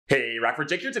Hey, Rockford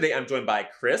Jake here. Today I'm joined by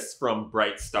Kris from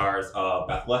Bright Stars of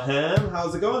Bethlehem.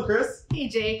 How's it going, Kris? Hey,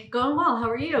 Jake. Going well. How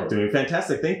are you? Doing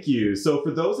fantastic. Thank you. So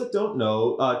for those that don't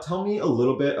know, tell me a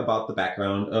little bit about the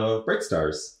background of Bright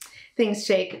Stars. Thanks,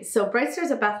 Jake. So Bright Stars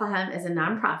of Bethlehem is a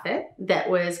nonprofit that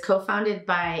was co-founded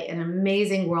by an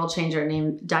amazing world changer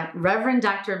named Reverend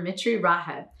Dr. Mitri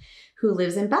Raheb, who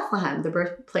lives in Bethlehem, the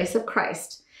birthplace of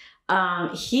Christ.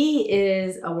 He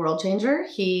is a world changer.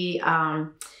 He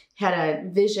had a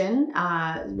vision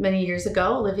many years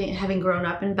ago, having grown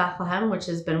up in Bethlehem, which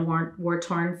has been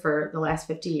war-torn for the last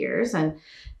 50 years, and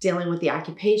dealing with the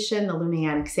occupation, the looming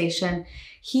annexation.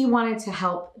 He wanted to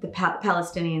help the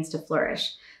Palestinians to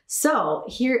flourish. So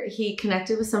here he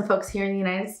connected with some folks here in the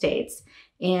United States,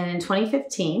 and in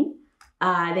 2015,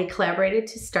 they collaborated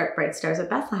to start Bright Stars of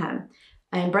Bethlehem.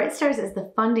 And Bright Stars is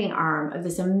the funding arm of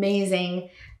this amazing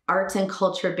arts and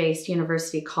culture-based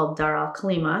university called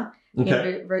al-Kalima.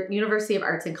 Okay. University of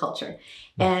Arts and Culture.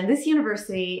 And this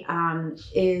university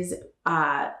is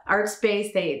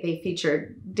arts-based. They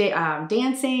feature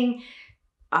dancing,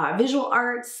 visual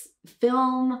arts,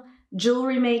 film,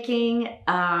 jewelry making,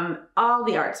 all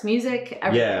the arts, music.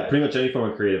 Everything. Yeah, pretty much any form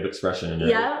of creative expression. Right?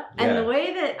 Yeah, and the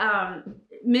way that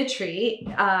Mitri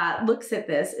looks at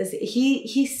this is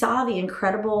he saw the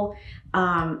incredible,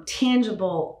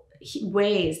 tangible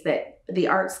ways that the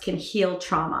arts can heal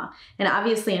trauma. And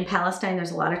obviously in Palestine,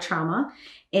 there's a lot of trauma.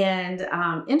 And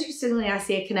interestingly, I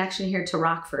see a connection here to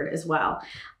Rockford as well.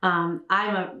 I'm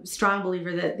a strong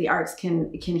believer that the arts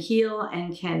can heal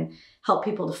and can help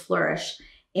people to flourish.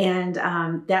 And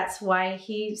that's why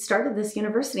he started this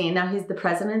university. And now he's the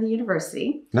president of the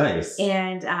university. Nice.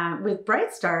 And with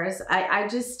Bright Stars, I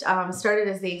just started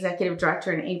as the executive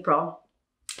director in April,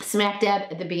 smack dab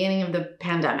at the beginning of the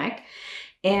pandemic.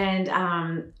 And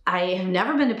I have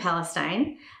never been to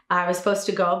Palestine. I was supposed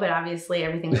to go, but obviously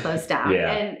everything closed down.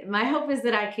 Yeah. And my hope is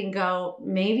that I can go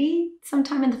maybe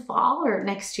sometime in the fall or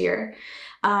next year.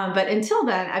 But until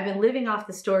then, I've been living off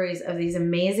the stories of these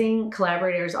amazing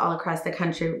collaborators all across the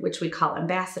country, which we call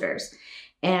ambassadors.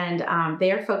 And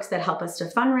they are folks that help us to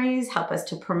fundraise, help us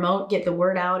to promote, get the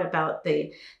word out about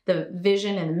the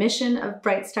vision and the mission of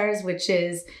Bright Stars, which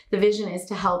is, the vision is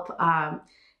to help all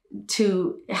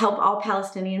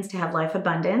Palestinians to have life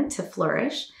abundant, to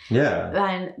flourish. Yeah.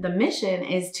 And the mission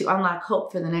is to unlock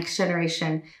hope for the next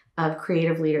generation of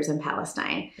creative leaders in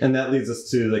Palestine. And that leads us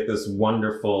to like this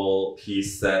wonderful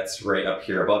piece that's right up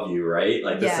here above you, right?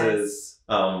 Like this is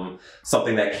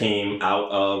something that came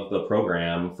out of the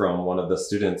program from one of the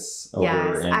students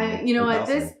over in you know what,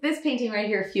 this painting right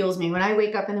here fuels me. When I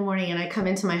wake up in the morning and I come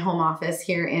into my home office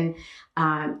here in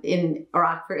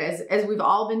Rockford, as we've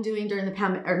all been doing during the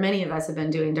pandemic, or many of us have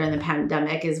been doing during the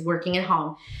pandemic, is working at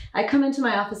home. I come into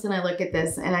my office and I look at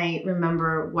this and I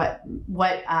remember what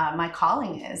my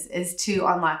calling is to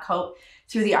unlock hope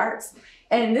through the arts.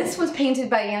 And this was painted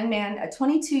by a young man, a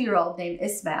 22-year-old named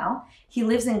Ismail. He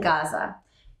lives in Gaza.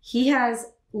 He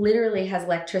literally has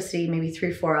electricity maybe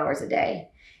 3-4 hours a day.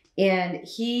 And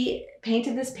he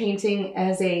painted this painting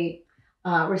as a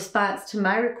response to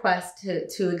my request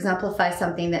to exemplify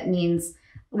something that means,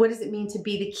 what does it mean to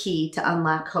be the key to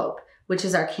unlock hope, which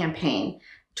is our campaign,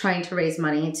 trying to raise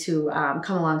money to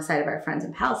come alongside of our friends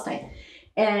in Palestine.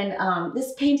 And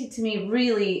this painting to me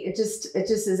really, it just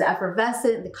is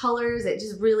effervescent, the colors, it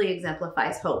just really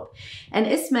exemplifies hope. And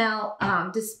Ismail,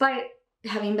 despite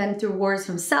having been through wars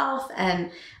himself,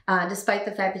 and despite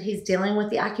the fact that he's dealing with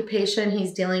the occupation,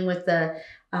 he's dealing with the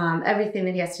everything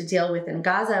that he has to deal with in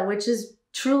Gaza, which is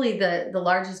truly the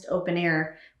largest open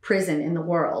air prison in the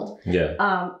world.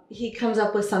 Yeah. He comes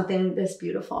up with something this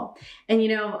beautiful. And, you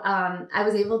know,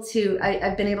 I've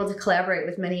been able to collaborate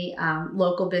with many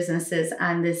local businesses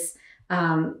on this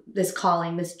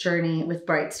calling, this journey with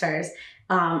Bright Stars.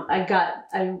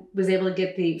 I was able to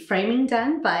get the framing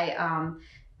done by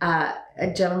a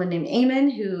gentleman named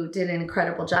Eamon, who did an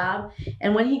incredible job.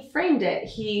 And when he framed it,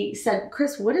 he said,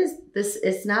 "Kris, what is this?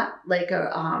 It's not like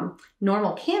a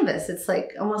normal canvas. It's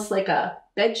like almost like a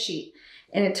bed sheet."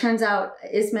 And it turns out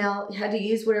Ismail had to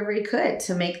use whatever he could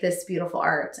to make this beautiful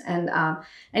art. And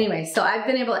anyway, so I've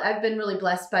been really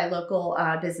blessed by local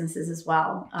businesses as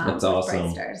well. That's awesome.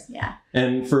 Bright Stars, yeah.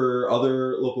 And for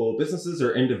other local businesses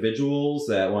or individuals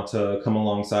that want to come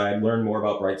alongside, learn more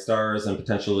about Bright Stars and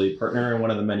potentially partner in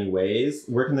one of the many ways,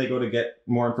 where can they go to get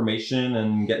more information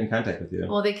and get in contact with you?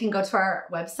 Well, they can go to our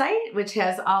website, which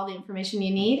has all the information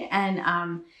you need. And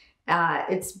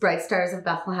it's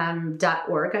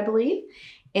brightstarsofbethlehem.org, I believe.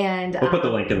 And we'll put the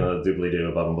link in the doobly-doo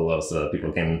above and below so that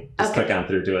people can just click on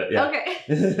through to it. Yeah.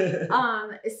 Okay.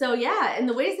 So yeah, and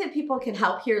the ways that people can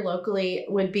help here locally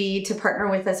would be to partner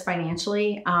with us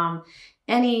financially.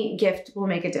 any gift will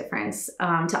make a difference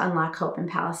to unlock hope in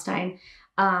Palestine.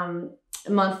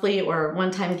 Monthly or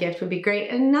one-time gift would be great.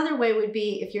 And another way would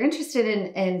be if you're interested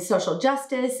in social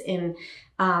justice, in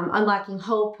unlocking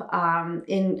hope,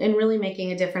 in really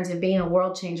making a difference and being a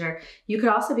world changer, you could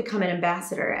also become an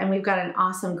ambassador. And we've got an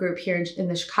awesome group here in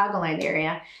the Chicagoland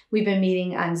area. We've been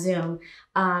meeting on Zoom.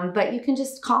 But you can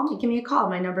just call me, give me a call.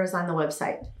 My number is on the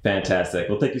website. Fantastic.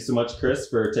 Well, thank you so much, Kris,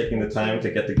 for taking the time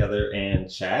to get together and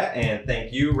chat. And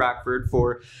thank you, Rockford,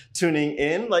 for tuning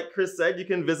in. Like Kris said, you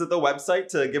can visit the website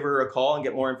to give her a call and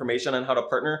get more information on how to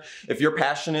partner. If you're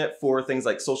passionate for things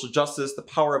like social justice, the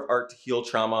power of art to heal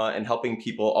trauma, and helping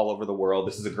people all over the world,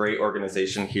 this is a great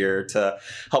organization here to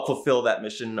help fulfill that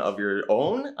mission of your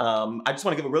own. I just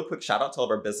want to give a real quick shout out to all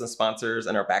of our business sponsors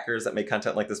and our backers that make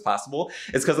content like this possible.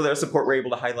 It's because of their support we're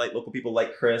able to highlight local people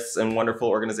like Kris and wonderful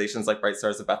organizations like Bright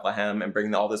Stars of Bethlehem and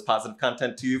bring all this positive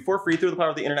content to you for free through the power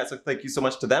of the internet. So thank you so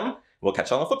much to them. We'll catch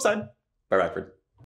you on the flip side. Bye, Rockford.